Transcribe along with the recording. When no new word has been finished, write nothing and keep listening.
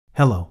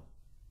Hello,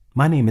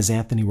 my name is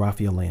Anthony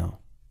Rafael Leon.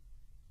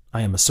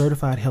 I am a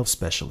certified health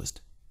specialist.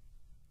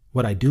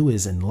 What I do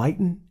is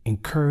enlighten,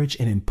 encourage,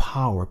 and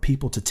empower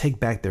people to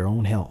take back their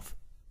own health.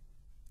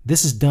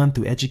 This is done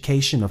through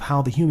education of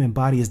how the human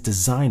body is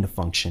designed to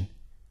function,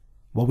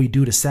 what we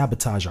do to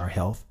sabotage our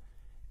health,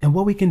 and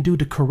what we can do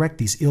to correct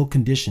these ill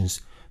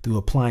conditions through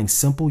applying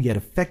simple yet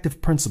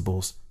effective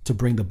principles to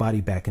bring the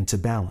body back into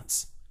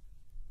balance.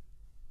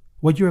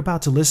 What you're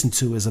about to listen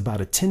to is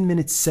about a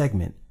 10-minute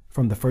segment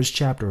from the first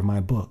chapter of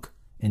my book,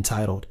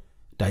 entitled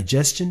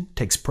Digestion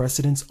Takes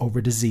Precedence Over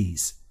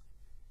Disease.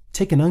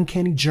 Take an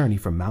uncanny journey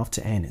from mouth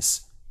to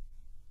anus.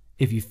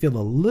 If you feel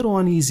a little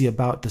uneasy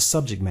about the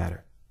subject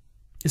matter,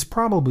 it's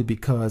probably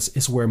because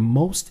it's where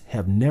most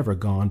have never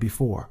gone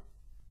before.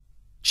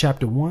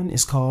 Chapter 1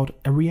 is called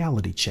A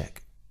Reality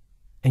Check,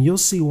 and you'll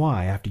see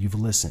why after you've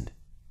listened.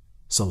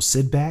 So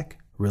sit back,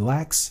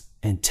 relax,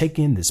 and take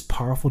in this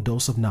powerful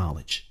dose of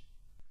knowledge.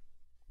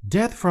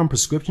 Death from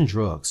prescription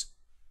drugs,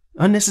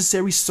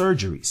 unnecessary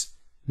surgeries,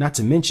 not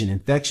to mention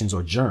infections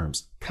or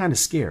germs, kind of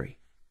scary.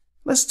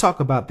 Let's talk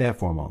about that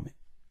for a moment.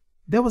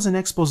 There was an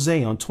expose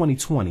on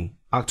 2020,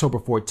 October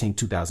 14,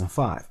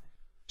 2005,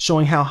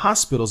 showing how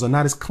hospitals are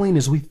not as clean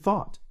as we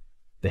thought.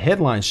 The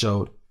headline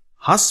showed,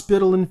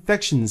 "Hospital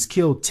infections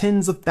kill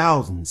tens of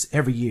thousands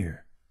every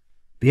year."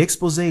 The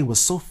expose was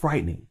so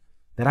frightening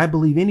that I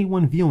believe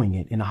anyone viewing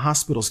it in a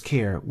hospital's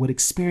care would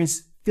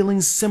experience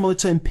feelings similar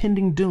to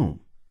impending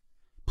doom.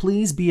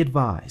 Please be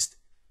advised,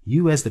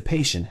 you as the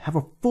patient have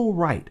a full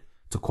right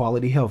to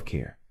quality health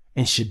care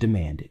and should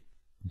demand it.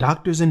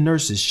 Doctors and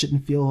nurses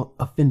shouldn't feel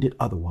offended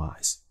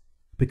otherwise,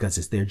 because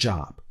it's their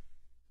job,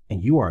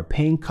 and you are a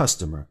paying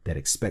customer that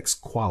expects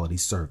quality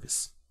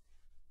service.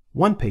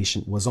 One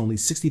patient was only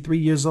 63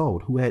 years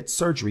old who had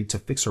surgery to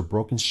fix her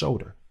broken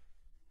shoulder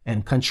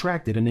and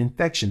contracted an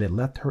infection that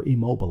left her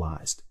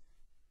immobilized.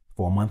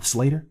 4 months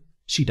later,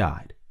 she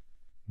died.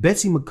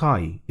 Betsy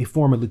McCaughey, a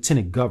former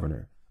lieutenant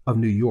governor of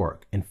New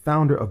York and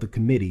founder of the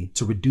Committee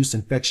to Reduce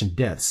Infection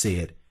Deaths,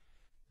 said,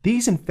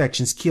 "These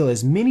infections kill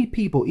as many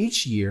people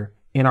each year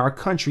in our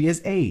country as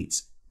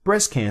AIDS,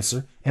 breast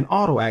cancer, and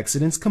auto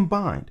accidents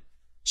combined."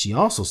 She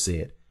also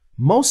said,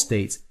 "Most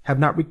states have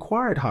not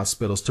required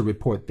hospitals to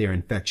report their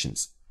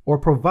infections or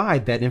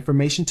provide that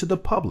information to the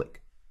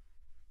public."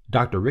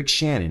 Dr. Rick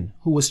Shannon,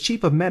 who was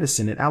chief of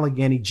medicine at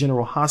Allegheny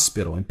General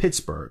Hospital in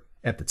Pittsburgh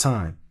at the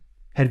time,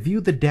 had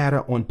viewed the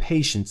data on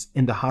patients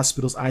in the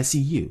hospital's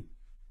ICU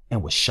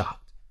and was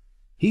shocked.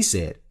 He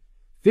said,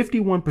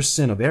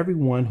 51% of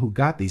everyone who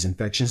got these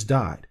infections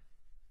died.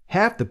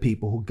 Half the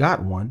people who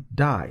got one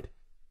died.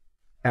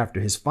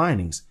 After his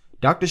findings,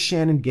 Dr.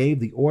 Shannon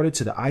gave the order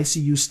to the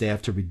ICU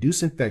staff to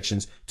reduce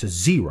infections to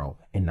 0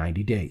 in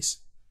 90 days.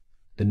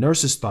 The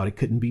nurses thought it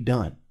couldn't be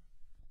done.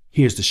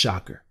 Here's the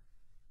shocker.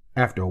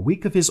 After a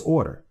week of his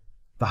order,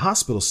 the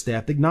hospital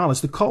staff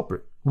acknowledged the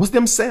culprit was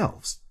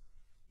themselves.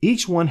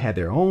 Each one had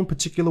their own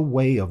particular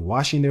way of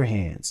washing their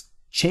hands,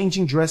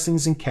 changing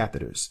dressings and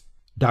catheters.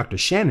 Dr.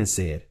 Shannon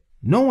said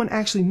no one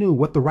actually knew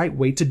what the right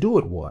way to do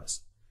it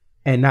was.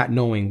 And not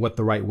knowing what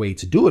the right way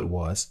to do it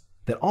was,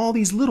 that all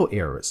these little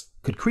errors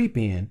could creep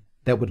in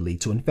that would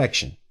lead to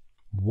infection.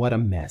 What a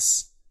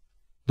mess.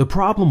 The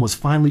problem was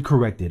finally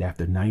corrected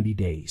after 90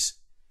 days,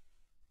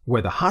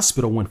 where the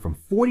hospital went from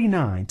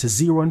 49 to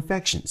 0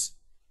 infections.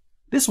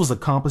 This was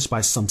accomplished by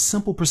some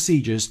simple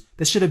procedures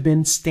that should have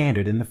been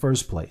standard in the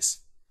first place.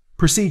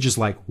 Procedures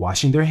like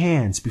washing their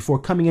hands before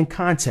coming in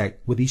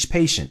contact with each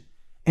patient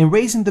and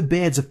raising the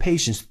beds of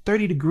patients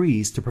 30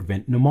 degrees to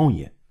prevent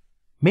pneumonia.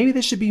 Maybe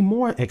there should be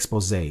more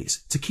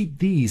exposés to keep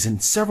these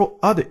and several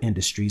other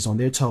industries on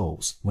their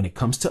toes when it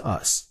comes to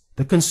us,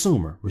 the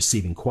consumer,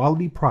 receiving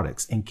quality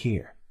products and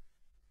care.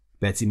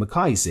 Betsy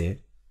McCaughey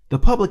said, "The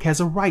public has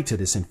a right to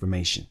this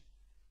information.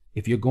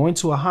 If you're going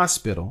to a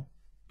hospital,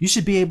 you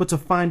should be able to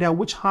find out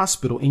which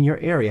hospital in your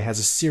area has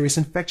a serious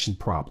infection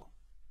problem,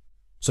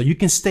 so you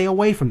can stay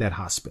away from that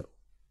hospital."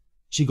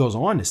 She goes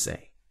on to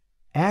say,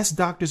 "Ask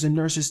doctors and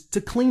nurses to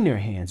clean their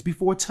hands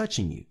before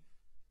touching you.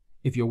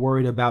 If you're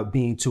worried about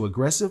being too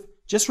aggressive,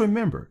 just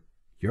remember,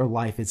 your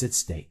life is at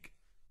stake."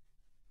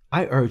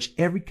 I urge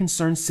every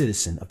concerned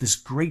citizen of this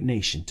great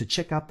nation to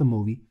check out the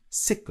movie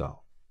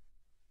Sicko.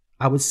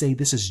 I would say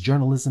this is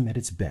journalism at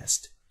its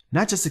best,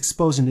 not just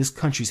exposing this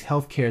country's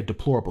healthcare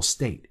deplorable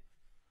state,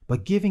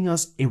 but giving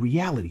us a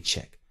reality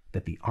check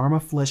that the arm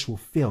of flesh will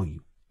fail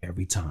you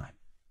every time.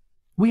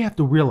 We have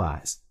to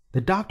realize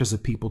that doctors are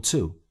people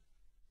too.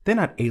 They're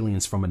not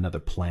aliens from another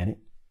planet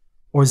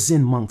or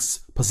Zen monks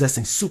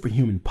possessing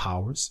superhuman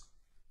powers.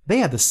 They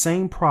have the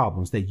same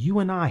problems that you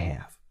and I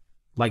have,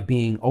 like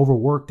being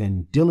overworked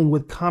and dealing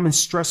with common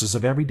stressors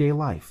of everyday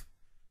life.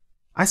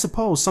 I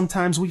suppose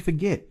sometimes we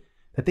forget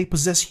that they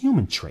possess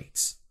human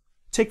traits.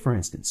 Take, for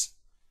instance,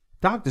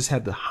 doctors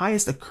have the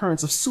highest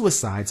occurrence of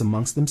suicides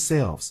amongst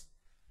themselves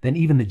than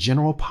even the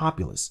general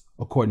populace,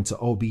 according to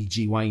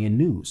OBGYN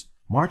News,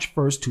 March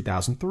 1st,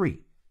 2003.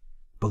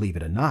 Believe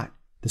it or not,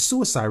 the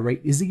suicide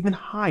rate is even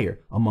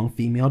higher among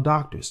female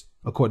doctors,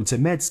 according to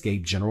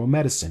Medscape General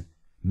Medicine,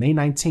 May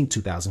 19,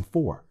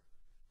 2004.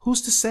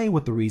 Who's to say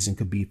what the reason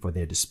could be for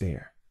their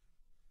despair?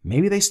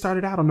 Maybe they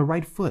started out on the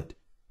right foot,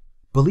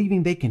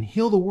 believing they can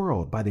heal the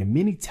world by their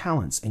many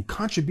talents and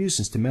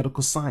contributions to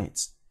medical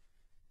science,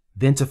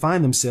 then to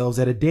find themselves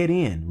at a dead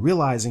end,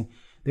 realizing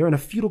they're in a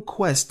futile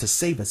quest to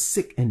save a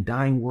sick and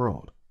dying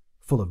world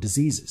full of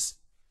diseases.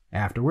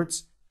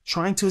 Afterwards,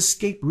 trying to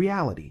escape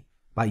reality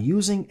by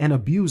using and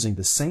abusing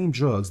the same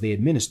drugs they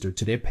administered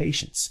to their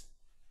patients.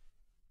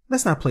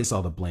 Let's not place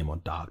all the blame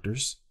on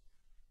doctors,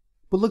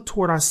 but look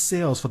toward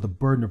ourselves for the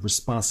burden of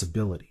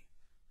responsibility.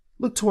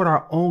 Look toward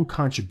our own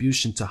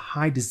contribution to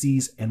high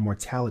disease and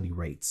mortality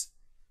rates.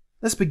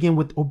 Let's begin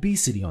with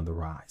obesity on the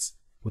rise,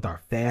 with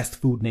our fast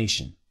food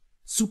nation,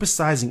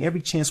 supersizing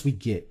every chance we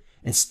get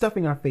and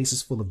stuffing our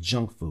faces full of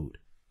junk food,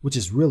 which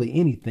is really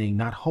anything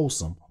not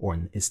wholesome or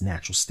in its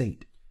natural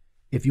state.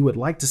 If you would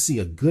like to see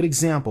a good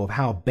example of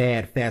how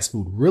bad fast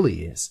food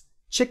really is,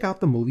 check out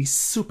the movie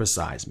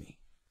Supersize Me.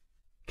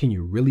 Can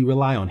you really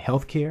rely on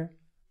healthcare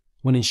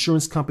when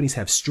insurance companies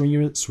have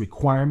strenuous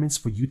requirements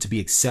for you to be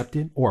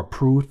accepted or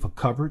approved for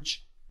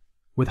coverage,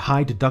 with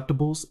high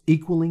deductibles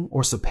equaling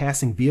or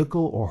surpassing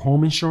vehicle or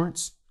home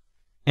insurance,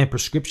 and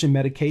prescription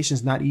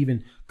medications not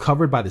even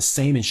covered by the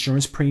same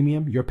insurance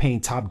premium you're paying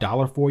top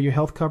dollar for your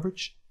health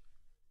coverage?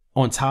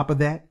 On top of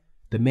that,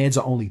 the meds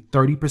are only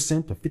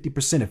 30% to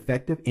 50%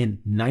 effective in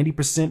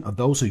 90% of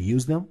those who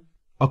use them,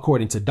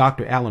 according to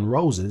Dr. Alan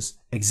Roses,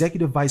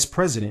 Executive Vice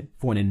President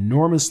for an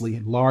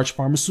enormously large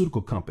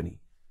pharmaceutical company.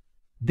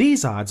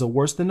 These odds are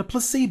worse than the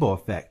placebo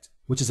effect,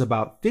 which is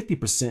about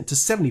 50% to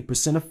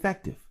 70%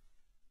 effective.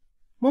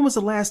 When was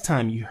the last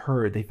time you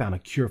heard they found a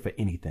cure for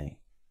anything?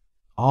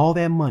 All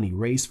that money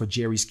raised for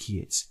Jerry's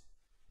kids.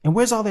 And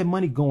where's all that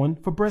money going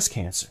for breast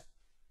cancer?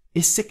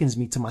 It sickens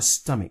me to my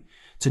stomach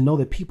to know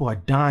that people are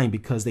dying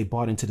because they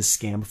bought into the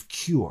scam of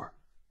cure.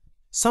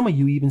 Some of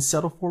you even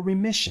settle for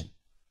remission.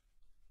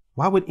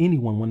 Why would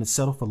anyone want to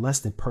settle for less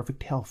than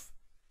perfect health?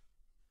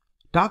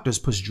 Doctors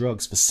push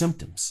drugs for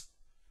symptoms.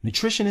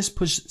 Nutritionists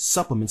push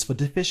supplements for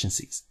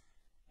deficiencies.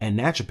 And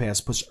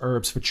naturopaths push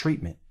herbs for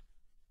treatment.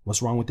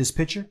 What's wrong with this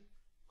picture?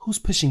 Who's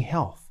pushing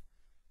health?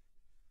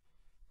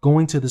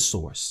 Going to the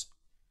source.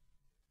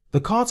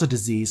 The cause of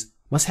disease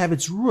must have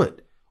its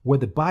root where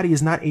the body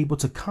is not able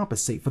to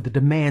compensate for the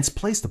demands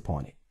placed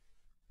upon it.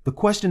 The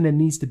question that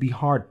needs to be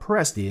hard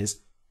pressed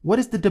is, what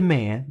is the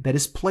demand that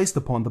is placed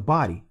upon the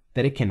body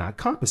that it cannot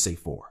compensate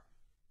for?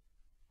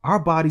 Our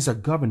bodies are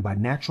governed by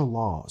natural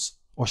laws,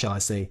 or shall I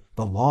say,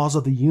 the laws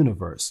of the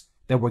universe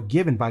that were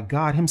given by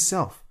God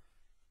Himself,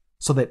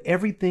 so that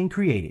everything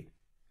created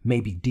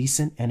may be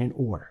decent and in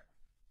order.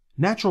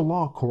 Natural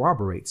law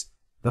corroborates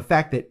the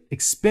fact that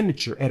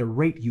expenditure at a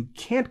rate you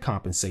can't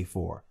compensate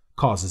for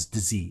causes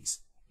disease,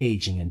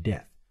 aging, and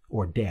death,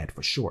 or DAD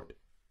for short.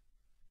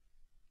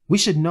 We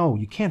should know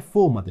you can't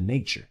fool Mother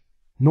Nature,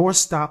 nor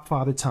stop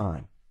Father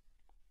Time.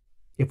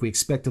 If we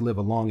expect to live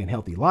a long and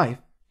healthy life,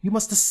 you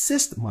must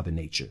assist Mother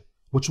Nature,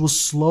 which will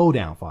slow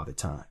down Father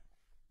Time.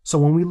 So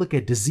when we look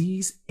at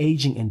disease,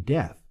 aging, and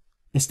death,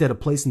 instead of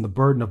placing the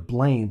burden of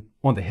blame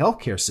on the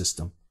healthcare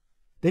system,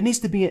 there needs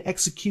to be an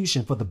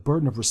execution for the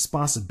burden of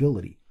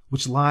responsibility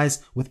which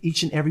lies with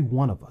each and every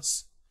one of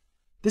us.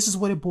 This is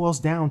what it boils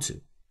down to.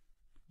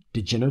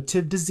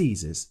 Degenerative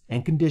diseases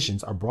and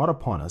conditions are brought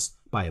upon us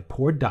by a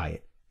poor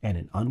diet and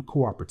an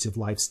uncooperative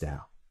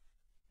lifestyle,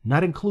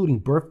 not including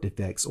birth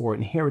defects or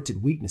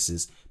inherited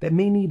weaknesses that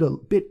may need a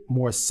bit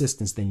more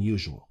assistance than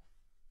usual.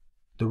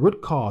 The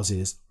root cause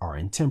is our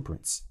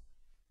intemperance,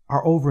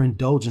 our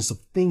overindulgence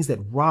of things that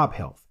rob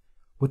health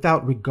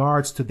without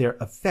regards to their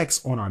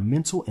effects on our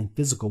mental and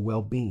physical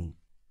well-being,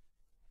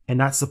 and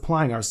not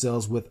supplying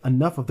ourselves with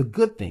enough of the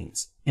good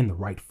things in the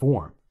right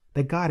form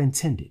that God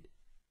intended.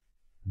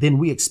 Then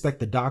we expect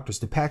the doctors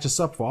to patch us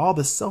up for all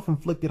the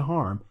self-inflicted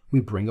harm we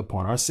bring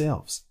upon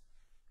ourselves.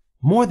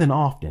 More than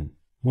often,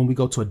 when we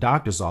go to a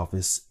doctor's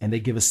office and they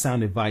give us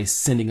sound advice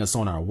sending us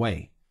on our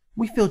way,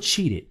 we feel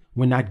cheated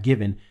when not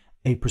given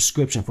a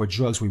prescription for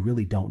drugs we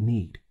really don't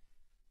need.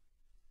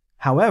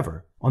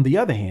 However, on the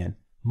other hand,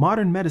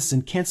 modern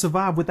medicine can't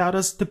survive without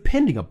us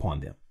depending upon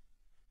them.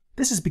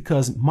 This is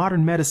because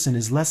modern medicine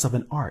is less of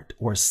an art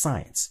or a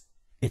science.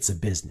 It's a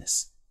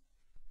business.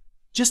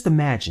 Just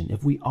imagine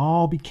if we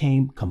all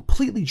became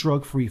completely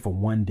drug-free for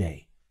one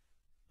day.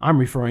 I'm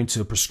referring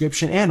to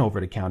prescription and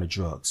over-the-counter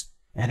drugs.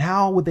 And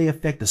how would they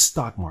affect the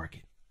stock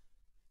market?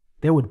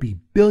 There would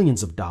be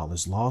billions of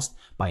dollars lost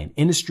by an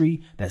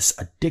industry that's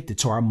addicted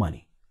to our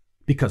money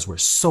because we're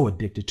so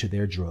addicted to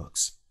their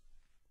drugs.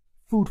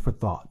 Food for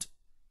thought.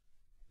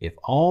 If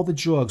all the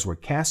drugs were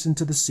cast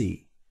into the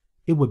sea,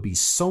 it would be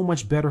so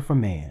much better for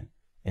man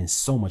and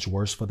so much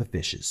worse for the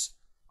fishes.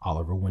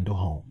 Oliver Wendell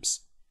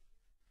Holmes.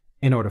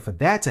 In order for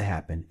that to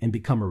happen and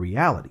become a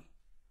reality,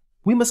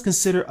 we must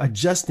consider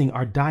adjusting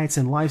our diets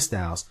and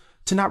lifestyles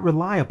to not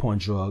rely upon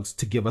drugs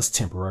to give us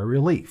temporary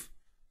relief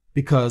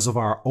because of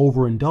our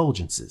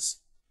overindulgences.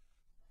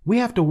 We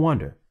have to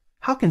wonder,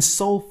 how can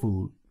soul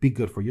food be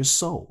good for your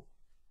soul?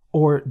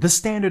 Or the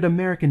standard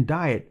American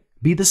diet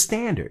be the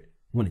standard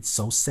when it's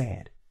so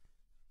sad?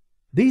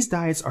 These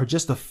diets are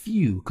just a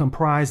few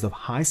comprised of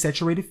high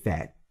saturated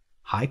fat,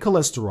 high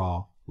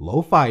cholesterol,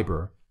 low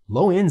fiber,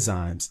 low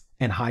enzymes,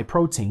 and high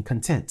protein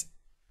content.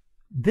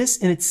 This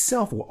in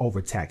itself will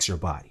overtax your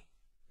body,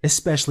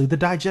 especially the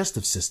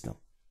digestive system,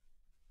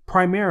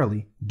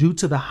 primarily due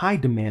to the high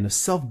demand of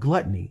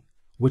self-gluttony,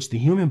 which the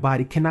human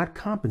body cannot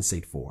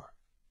compensate for,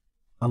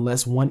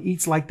 unless one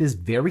eats like this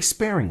very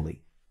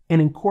sparingly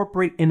and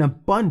incorporate an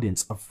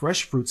abundance of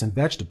fresh fruits and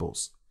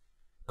vegetables.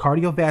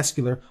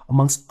 Cardiovascular,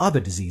 amongst other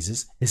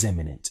diseases, is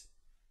imminent.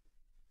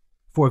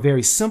 For a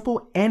very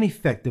simple and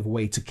effective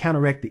way to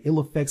counteract the ill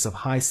effects of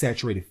high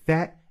saturated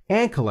fat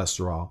and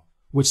cholesterol,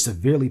 which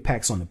severely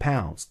packs on the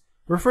pounds,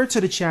 refer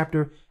to the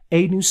chapter,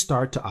 A New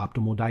Start to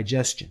Optimal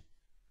Digestion.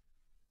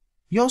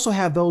 You also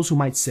have those who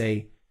might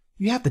say,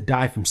 you have to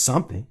die from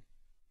something.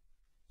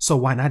 So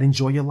why not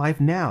enjoy your life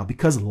now,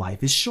 because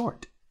life is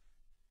short?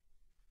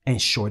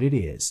 And short it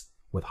is,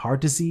 with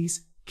heart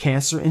disease,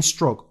 cancer, and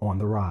stroke on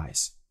the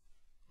rise.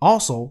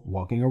 Also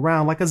walking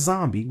around like a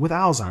zombie with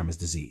Alzheimer's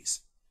disease.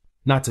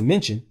 Not to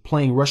mention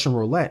playing Russian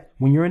roulette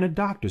when you're in a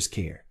doctor's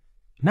care.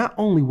 Not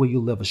only will you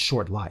live a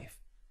short life,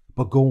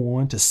 but go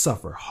on to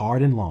suffer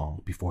hard and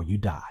long before you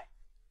die.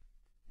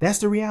 That's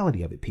the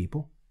reality of it,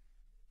 people.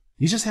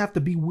 You just have to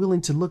be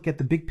willing to look at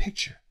the big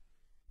picture,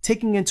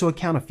 taking into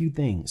account a few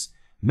things,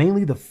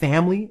 mainly the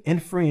family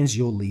and friends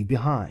you'll leave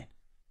behind,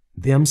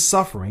 them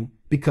suffering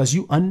because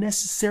you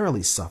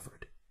unnecessarily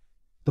suffered,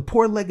 the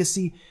poor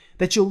legacy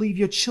that you'll leave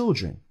your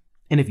children,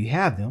 and if you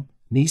have them,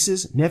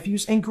 nieces,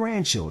 nephews, and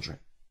grandchildren.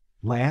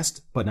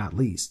 Last but not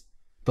least,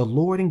 the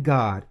Lord and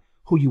God,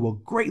 who you will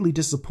greatly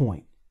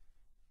disappoint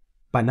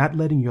by not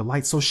letting your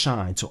light so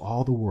shine to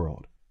all the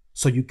world,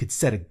 so you could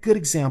set a good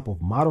example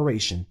of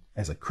moderation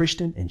as a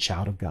Christian and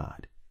child of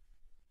God.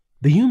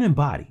 The human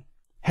body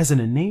has an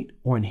innate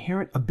or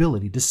inherent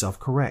ability to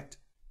self-correct.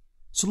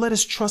 So let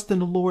us trust in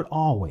the Lord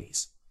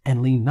always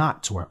and lean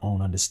not to our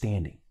own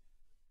understanding.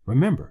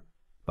 Remember,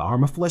 the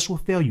arm of flesh will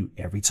fail you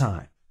every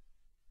time.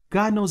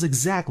 God knows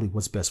exactly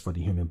what's best for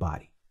the human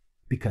body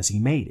because he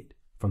made it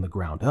from the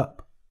ground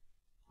up.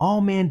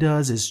 All man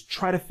does is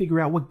try to figure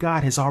out what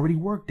God has already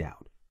worked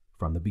out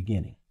from the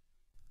beginning.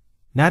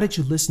 Now that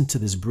you listened to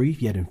this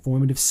brief yet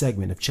informative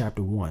segment of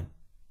Chapter 1,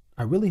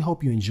 I really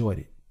hope you enjoyed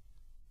it.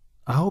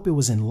 I hope it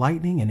was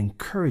enlightening and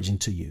encouraging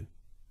to you.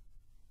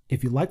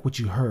 If you like what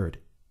you heard,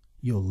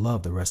 you'll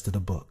love the rest of the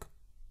book.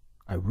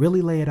 I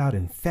really lay it out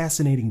in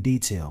fascinating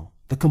detail,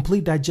 the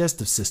complete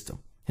digestive system,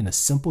 in a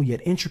simple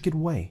yet intricate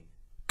way,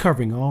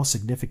 covering all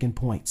significant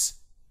points.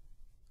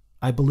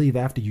 I believe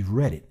after you've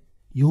read it,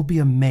 you'll be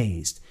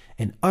amazed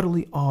and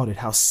utterly awed at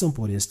how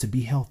simple it is to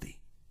be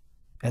healthy,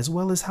 as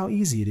well as how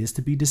easy it is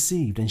to be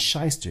deceived and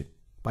shystered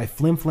by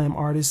flim-flam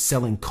artists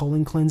selling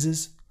colon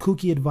cleanses,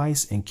 kooky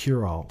advice, and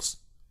cure-alls.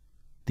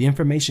 The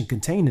information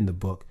contained in the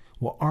book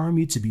will arm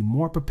you to be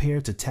more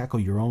prepared to tackle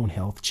your own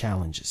health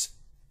challenges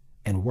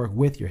and work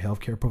with your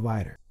healthcare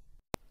provider.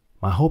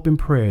 My hope and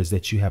prayer is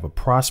that you have a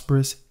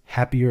prosperous,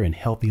 happier, and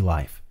healthy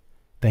life.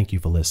 Thank you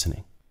for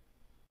listening.